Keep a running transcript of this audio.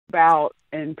about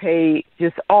and pay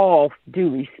just all due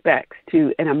respects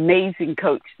to an amazing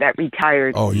coach that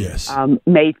retired Oh, yes.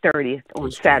 May 30th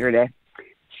on Saturday.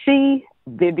 C.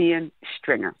 Vivian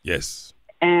Stringer. Yes.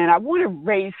 And I want to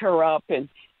raise her up and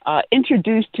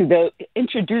introduce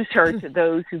her to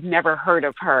those who've never heard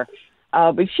of her.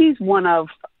 But she's one of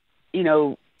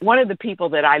the people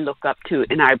that I look up to,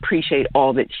 and I appreciate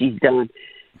all that she's done.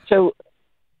 So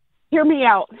hear me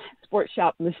out, Sports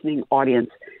Shop listening audience.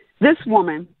 This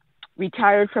woman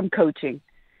retired from coaching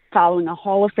following a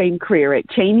Hall of Fame career at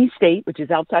Cheney State, which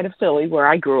is outside of Philly, where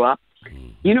I grew up,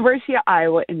 University of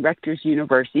Iowa, and Rutgers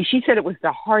University. She said it was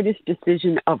the hardest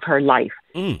decision of her life.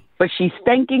 But she's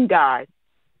thanking God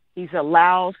He's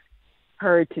allowed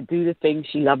her to do the things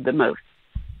she loved the most.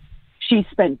 She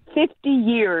spent 50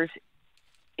 years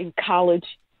in college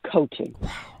coaching.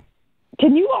 Wow.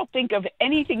 Can you all think of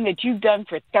anything that you've done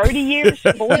for 30 years,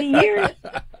 40 years?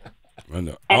 I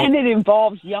know. And it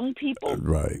involves young people.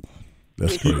 Right.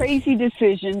 That's with crazy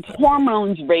decisions,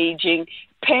 hormones raging,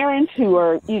 parents who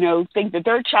are, think that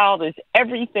their child is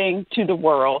everything to the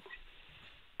world.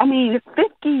 I mean,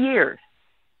 50 years.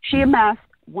 She amassed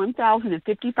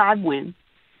 1,055 wins,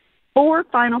 4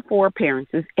 Final Four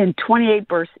appearances, and 28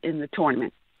 bursts in the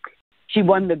tournament. She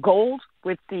won the gold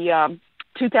with the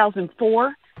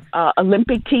 2004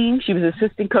 Olympic team. She was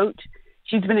assistant coach.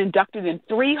 She's been inducted in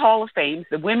 3 Hall of Fames,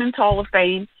 the Women's Hall of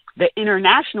Fame, the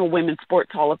International Women's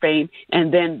Sports Hall of Fame,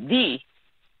 and then the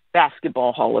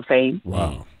Basketball Hall of Fame.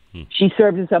 Wow. She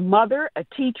served as a mother, a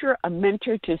teacher, a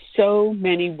mentor to so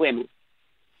many women,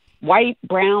 white,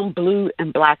 brown, blue,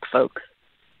 and black folks.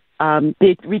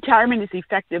 The retirement is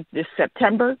effective this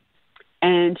September,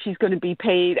 and she's going to be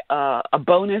paid a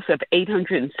bonus of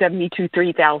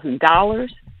 $873,000.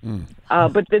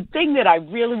 But the thing that I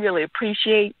really, really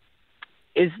appreciate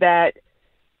is that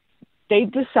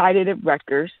they've decided at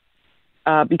Rutgers,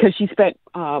 because she spent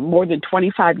more than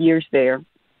 25 years there,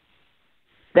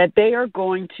 that they are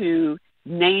going to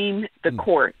name the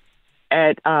court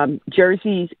at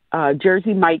Jersey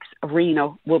Mike's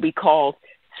Arena will be called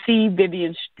C.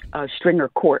 Vivian Stringer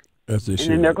Court. And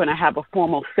then they're going to have a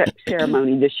formal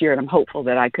ceremony this year, and I'm hopeful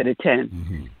that I could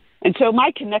attend. And so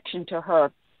my connection to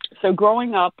her, so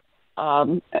growing up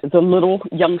as a little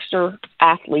youngster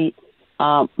athlete,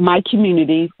 my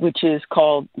community, which is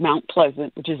called Mount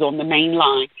Pleasant, which is on the main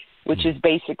line, which is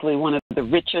basically one of the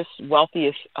richest,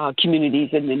 wealthiest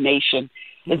communities in the nation.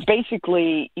 It's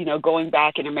basically, going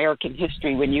back in American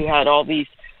history when you had all these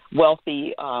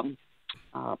wealthy, I'll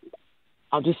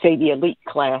just say the elite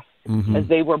class, as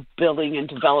they were building and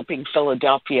developing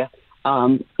Philadelphia.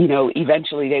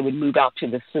 Eventually they would move out to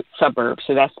the suburbs.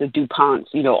 So that's the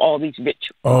DuPonts, all these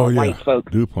rich white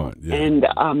folks. DuPont, yeah. And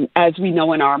as we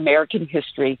know in our American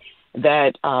history,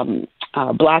 that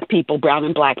black people, brown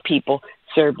and black people,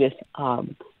 served as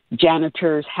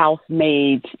janitors,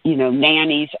 housemaids,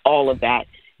 nannies, all of that.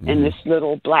 And this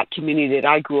little black community that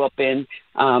I grew up in,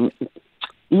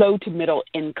 low to middle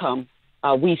income,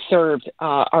 we served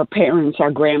our parents,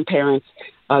 our grandparents,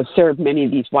 served many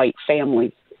of these white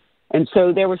families. And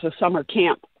so there was a summer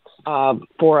camp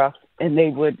for us, and they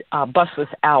would bus us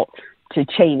out to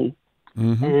Cheney.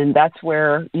 And that's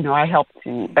where, I helped.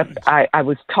 I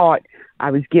was taught, I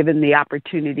was given the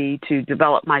opportunity to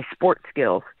develop my sports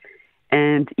skills.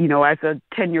 And, as a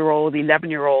 10-year-old,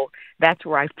 11-year-old, that's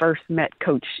where I first met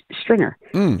Coach Stringer.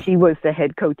 He was the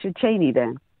head coach at Cheney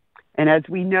then. And as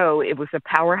we know, it was a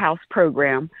powerhouse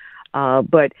program.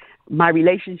 But my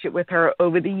relationship with her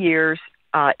over the years,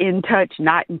 in touch,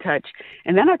 not in touch.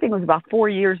 And then I think it was about 4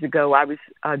 years ago, I was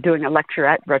doing a lecture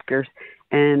at Rutgers,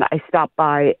 and I stopped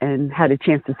by and had a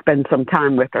chance to spend some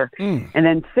time with her. And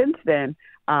then since then,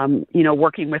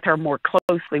 working with her more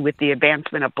closely with the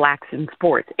advancement of blacks in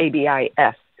sports,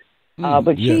 ABIS.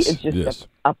 But she is just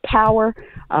a power.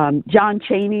 John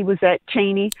Cheney was at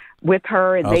Cheney with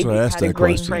her, and they had a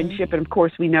great friendship. And, of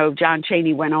course, we know John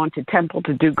Cheney went on to Temple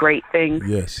to do great things.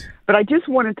 Yes. But I just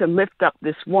wanted to lift up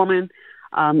this woman.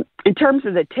 In terms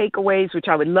of the takeaways, which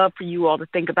I would love for you all to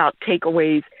think about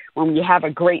takeaways when you have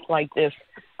a great like this,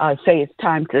 say it's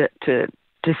time to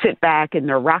sit back in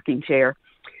their rocking chair.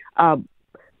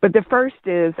 But the first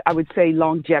is, I would say,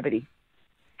 longevity.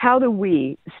 How do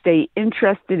we stay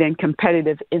interested and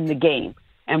competitive in the game?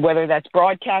 And whether that's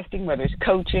broadcasting, whether it's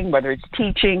coaching, whether it's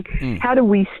teaching, how do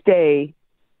we stay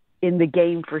in the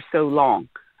game for so long?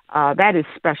 That is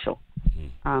special.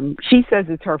 She says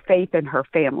it's her faith and her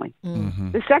family.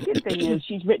 The second thing is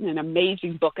she's written an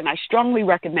amazing book, and I strongly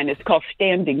recommend it. It's called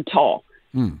Standing Tall.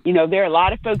 There are a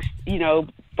lot of folks,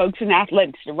 folks in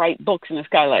athletics to write books, and it's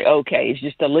kind of like, okay, it's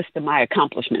just a list of my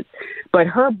accomplishments. But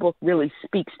her book really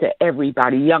speaks to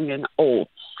everybody, young and old.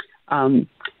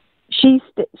 She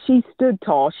stood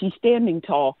tall. She's standing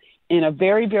tall in a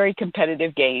very, very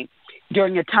competitive game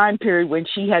during a time period when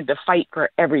she had to fight for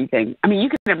everything. I mean, you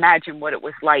can imagine what it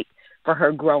was like for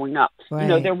her growing up. Right. You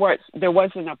know, there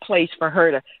wasn't a place for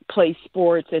her to play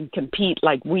sports and compete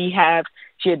like we have.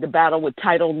 She had to battle with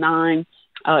Title IX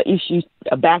issues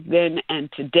back then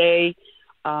and today.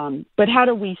 But how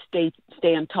do we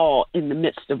stand tall in the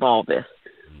midst of all this?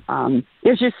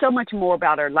 There's just so much more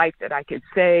about her life that I could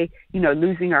say. You know,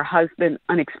 losing her husband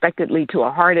unexpectedly to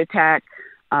a heart attack.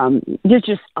 There's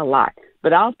just a lot.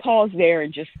 But I'll pause there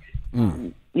and just,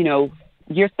 you know,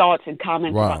 your thoughts and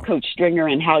comments about Coach Stringer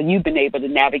and how you've been able to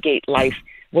navigate life.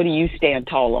 What do you stand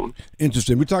tall on?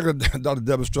 Interesting. We're talking to Dr.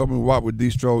 Deborah Stroman, Walk with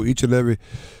Distro, each and every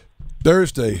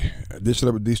Thursday. This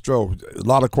with Distro. A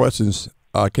lot of questions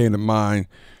came to mind.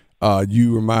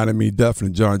 You reminded me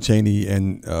definitely John Chaney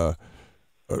and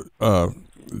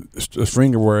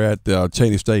Stringer were at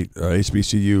Chaney State,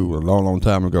 HBCU, a long, long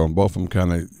time ago, and both of them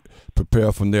kind of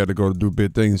prepared from there to go to do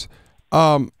big things.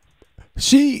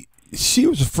 She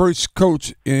was the first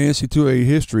coach in NCAA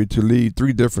history to lead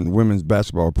 3 different women's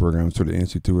basketball programs to the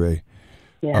NCAA,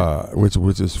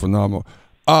 which is phenomenal.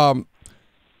 Would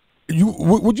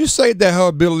you say that her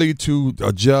ability to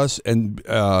adjust and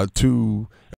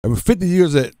 50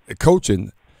 years at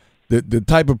coaching, the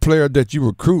type of player that you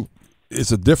recruit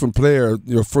is a different player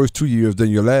your first 2 years than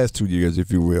your last 2 years, if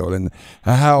you will, and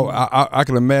how I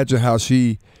can imagine how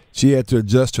she had to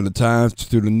adjust to the times,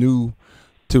 to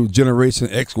generation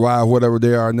X, Y, whatever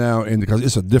they are now, and because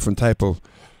it's a different type of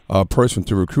person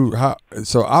to recruit.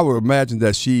 So I would imagine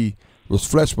that she was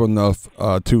flexible enough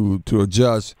to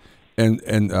adjust and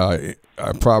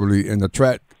probably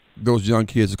attract those young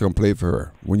kids to come play for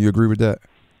her. Wouldn't you agree with that?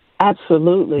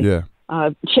 Absolutely. Yeah.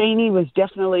 Cheney was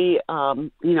definitely,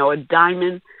 a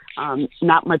diamond.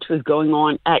 Not much was going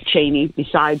on at Cheney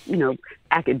besides,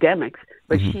 academics.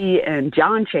 But she and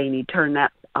John Cheney turned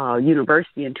that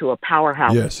university into a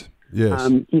powerhouse. Yes.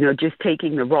 Just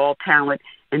taking the raw talent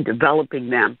and developing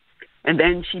them. And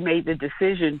then she made the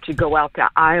decision to go out to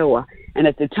Iowa. And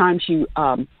at the time she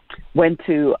went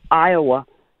to Iowa,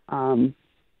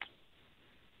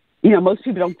 most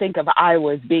people don't think of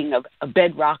Iowa as being a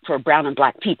bedrock for brown and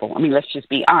black people. I mean, let's just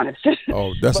be honest.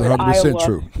 Oh, that's 100% Iowa,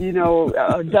 true.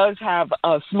 Does have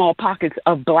small pockets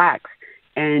of blacks.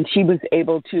 And she was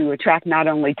able to attract not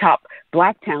only top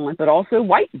black talent, but also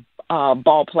white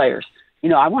ball players.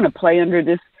 I want to play under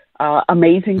this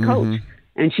amazing coach.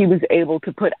 And she was able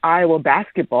to put Iowa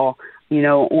basketball,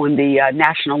 on the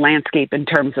national landscape in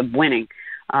terms of winning.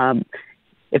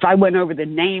 If I went over the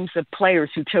names of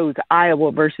players who chose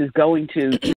Iowa versus going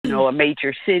to, a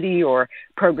major city or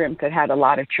programs that had a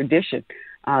lot of tradition,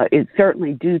 it's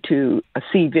certainly due to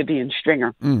Vivian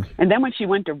Stringer. And then when she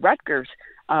went to Rutgers,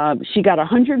 she got a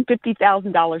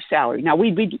 $150,000 salary. Now,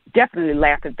 we definitely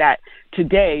laugh at that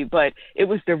today, but it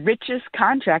was the richest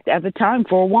contract at the time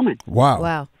for a woman.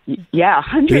 Wow. Yeah,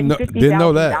 $150,000. Didn't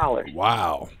know that.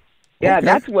 Wow. Yeah, okay.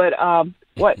 That's what a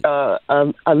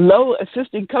low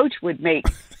assistant coach would make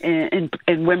in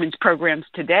women's programs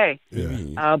today.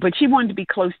 Yeah. But she wanted to be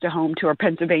close to home, to her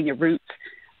Pennsylvania roots.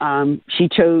 She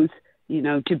chose,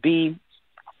 to be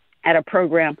at a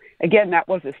program. Again, that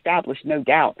was established, no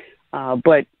doubt.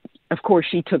 But, of course,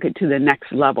 she took it to the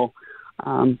next level.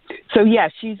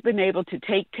 She's been able to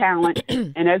take talent.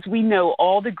 And as we know,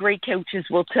 all the great coaches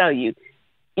will tell you,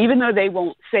 even though they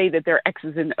won't say that their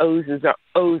X's and O's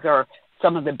are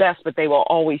some of the best, but they will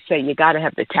always say you got to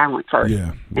have the talent first.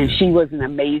 Yeah. And she was an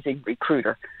amazing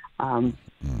recruiter. So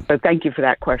thank you for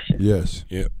that question. Yes.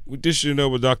 Yeah. We're dishing it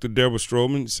up with Dr. Deborah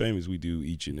Stroman, same as we do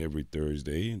each and every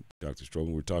Thursday. And Dr.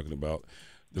 Stroman, we're talking about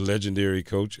the legendary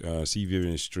coach,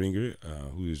 Vivan Stringer,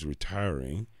 who is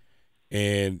retiring.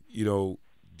 And,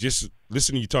 just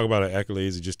listening to you talk about her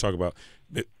accolades and just talk about,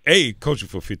 coaching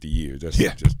for 50 years. That's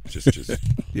just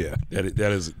yeah.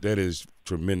 That is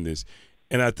tremendous.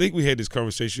 And I think we had this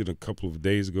conversation a couple of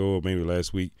days ago or maybe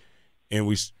last week, and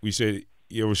we said,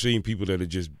 we're seeing people that are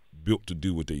just built to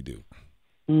do what they do.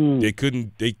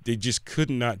 They just could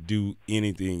not do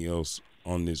anything else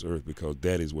on this earth because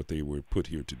that is what they were put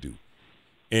here to do.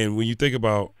 And when you think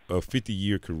about a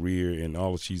 50-year career and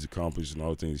all that she's accomplished and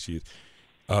all the things she is,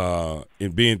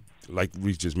 and being, like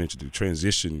we just mentioned, the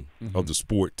transition of the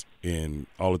sport and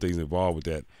all the things involved with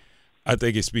that, I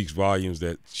think it speaks volumes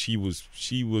that she was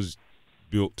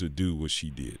built to do what she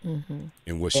did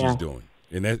and what she's doing.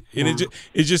 And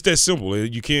it's just that simple.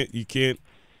 You can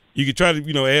try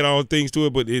to add all things to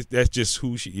it, but that's just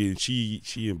who she is.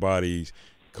 She embodies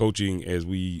coaching as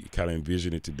we kind of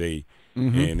envision it today,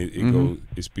 and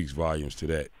it speaks volumes to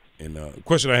that. And the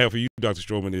question I have for you, Dr.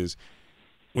 Stroman, is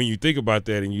when you think about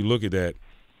that and you look at that,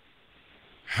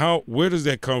 where does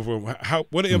that come from?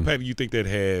 What impact do you think that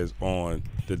has on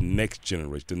the next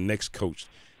generation, the next coach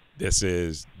that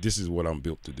says, this is what I'm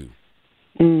built to do?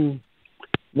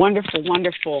 Wonderful,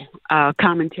 wonderful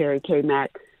commentary,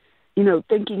 K-Mac. You know,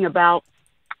 thinking about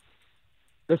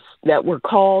this, that we're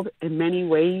called in many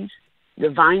ways,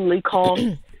 divinely called,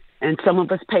 and some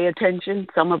of us pay attention,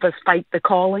 some of us fight the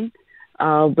calling,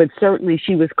 but certainly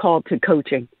she was called to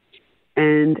coaching.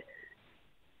 And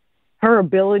her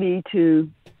ability to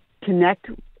connect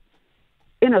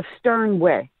in a stern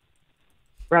way,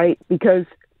 right? Because,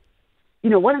 you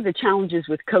know, one of the challenges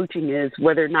with coaching is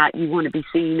whether or not you want to be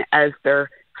seen as their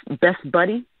best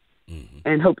buddy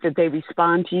and hope that they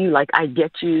respond to you like, I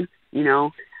get you, you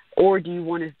know, or do you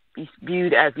want to be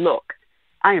viewed as, look,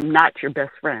 I am not your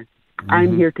best friend.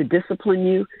 I'm here to discipline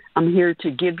you. I'm here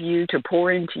to give you, to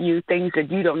pour into you things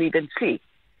that you don't even see.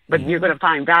 But you're going to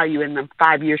find value in them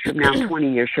 5 years from now,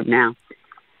 20 years from now.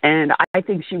 And I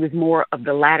think she was more of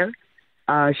the latter.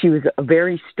 She was a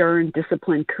very stern,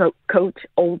 disciplined coach,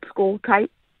 old school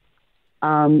type.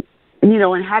 You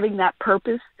know, and having that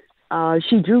purpose,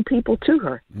 she drew people to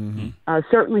her.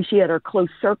 Certainly she had her close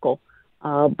circle,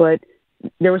 but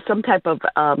there was some type of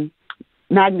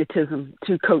magnetism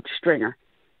to Coach Stringer.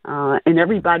 And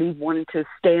everybody wanted to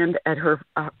stand at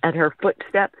her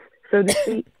footsteps, so to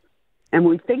speak. And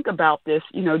when we think about this,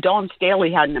 you know, Dawn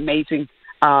Staley had an amazing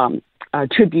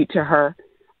tribute to her.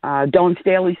 Dawn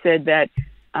Staley said that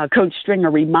Coach Stringer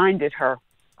reminded her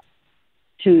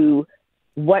to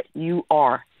what you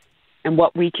are and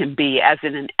what we can be as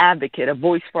an advocate, a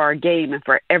voice for our game, and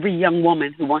for every young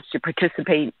woman who wants to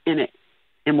participate in it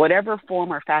in whatever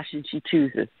form or fashion she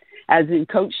chooses. As in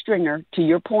Coach Stringer, to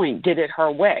your point, did it her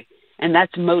way. And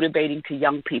that's motivating to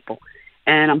young people.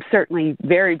 And I'm certainly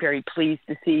very, very pleased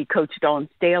to see Coach Dawn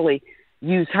Staley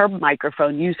use her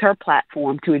microphone, use her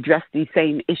platform to address these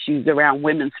same issues around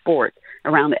women's sports,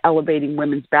 around elevating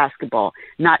women's basketball,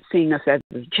 not seeing us as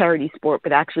a charity sport,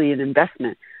 but actually an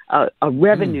investment, a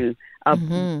revenue of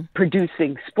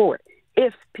producing sport,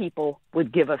 if people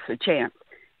would give us a chance.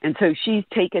 And so she's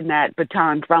taken that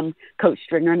baton from Coach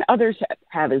Stringer, and others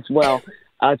have as well,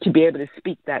 to be able to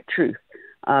speak that truth.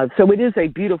 So it is a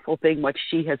beautiful thing what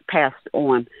she has passed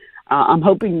on. I'm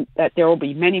hoping that there will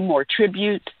be many more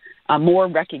tributes, more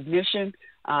recognition,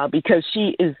 because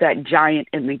she is that giant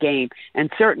in the game.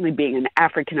 And certainly being an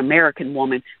African-American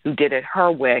woman who did it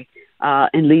her way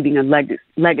and leaving a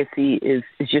legacy is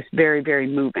just very, very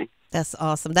moving. That's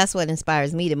awesome. That's what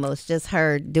inspires me the most, just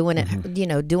her doing it, you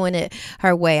know, doing it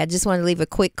her way. I just want to leave a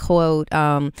quick quote.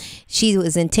 She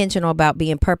was intentional about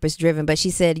being purpose-driven, but she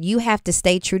said, you have to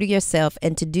stay true to yourself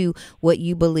and to do what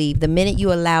you believe. The minute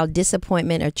you allow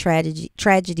disappointment or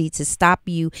tragedy to stop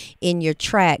you in your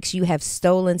tracks, you have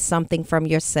stolen something from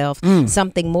yourself,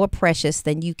 something more precious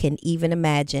than you can even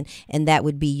imagine, and that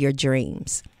would be your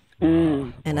dreams.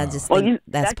 And I just think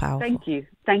that's powerful.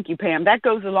 Thank you, Pam. That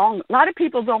goes along. A lot of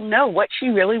people don't know what she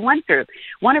really went through.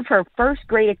 One of her first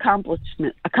great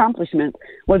accomplishments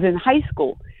was in high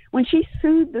school when she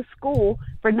sued the school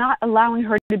for not allowing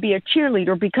her to be a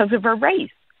cheerleader because of her race.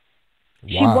 Wow.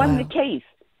 She won the case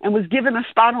and was given a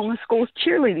spot on the school's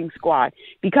cheerleading squad,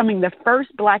 becoming the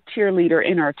first black cheerleader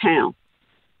in her town.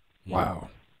 Wow.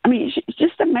 I mean, it's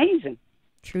just amazing.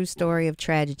 True story of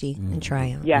tragedy and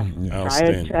triumph. Yeah,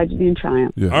 tragedy and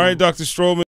triumph. Yeah. All right, Dr. Stroman.